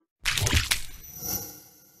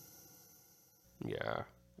Yeah.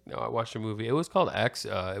 No, I watched a movie. It was called X.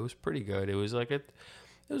 It was pretty good. It was like it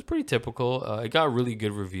was pretty typical. It got really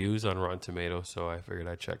good reviews on Rotten Tomatoes, so I figured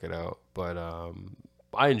I'd check it out. But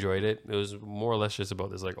I enjoyed it. It was more or less just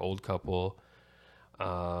about this like old couple.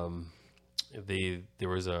 There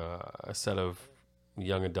was a set of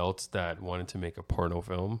young adults that wanted to make a porno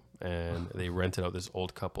film, and they rented out this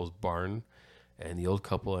old couple's barn, and the old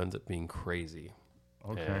couple ends up being crazy.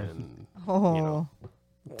 Okay. And you know,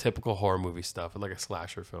 typical horror movie stuff, like a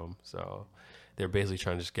slasher film. So they're basically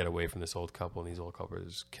trying to just get away from this old couple, and these old couple are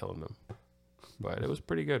just killing them. But it was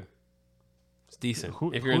pretty good. It's decent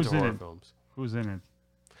if you're into horror films. Who's in it?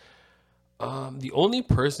 The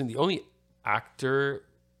only actor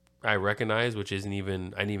I recognize, which I didn't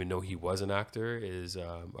even know he was an actor, is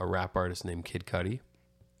a rap artist named Kid Cudi.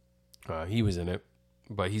 He was in it,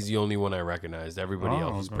 but he's the only one I recognized. Everybody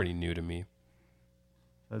else is pretty new to me.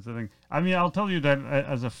 That's the thing. I mean, I'll tell you that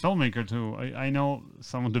as a filmmaker too, I know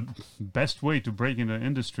some of the best way to break into the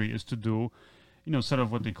industry is to do, sort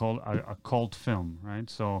of what they call a cult film, right?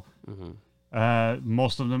 So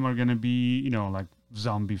most of them are going to be, like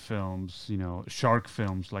zombie films, shark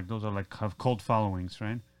films, like those are like have cult followings,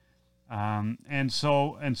 right? And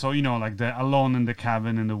so like the Alone in the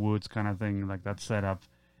Cabin in the Woods kind of thing, like that setup.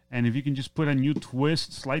 And if you can just put a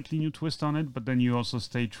slightly new twist on it, but then you also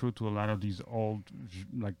stay true to a lot of these old,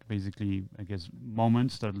 like basically, I guess,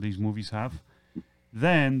 moments that these movies have,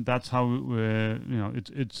 then that's how,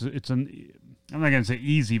 it's I'm not going to say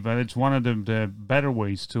easy, but it's one of the better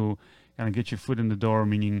ways to kind of get your foot in the door,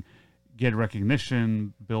 meaning get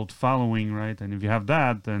recognition, build following, right? And if you have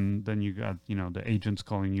that, then you got, the agents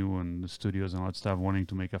calling you and the studios and all that stuff wanting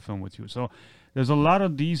to make a film with you. So there's a lot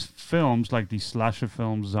of these films, like these slasher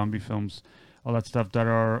films, zombie films, all that stuff that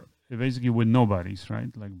are basically with nobodies,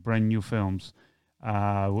 right? Like brand new films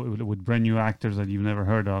with brand new actors that you've never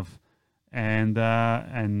heard of. And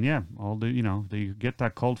yeah, all the, they get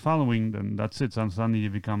that cult following, then that's it. So suddenly you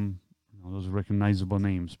become those recognizable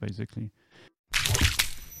names, basically.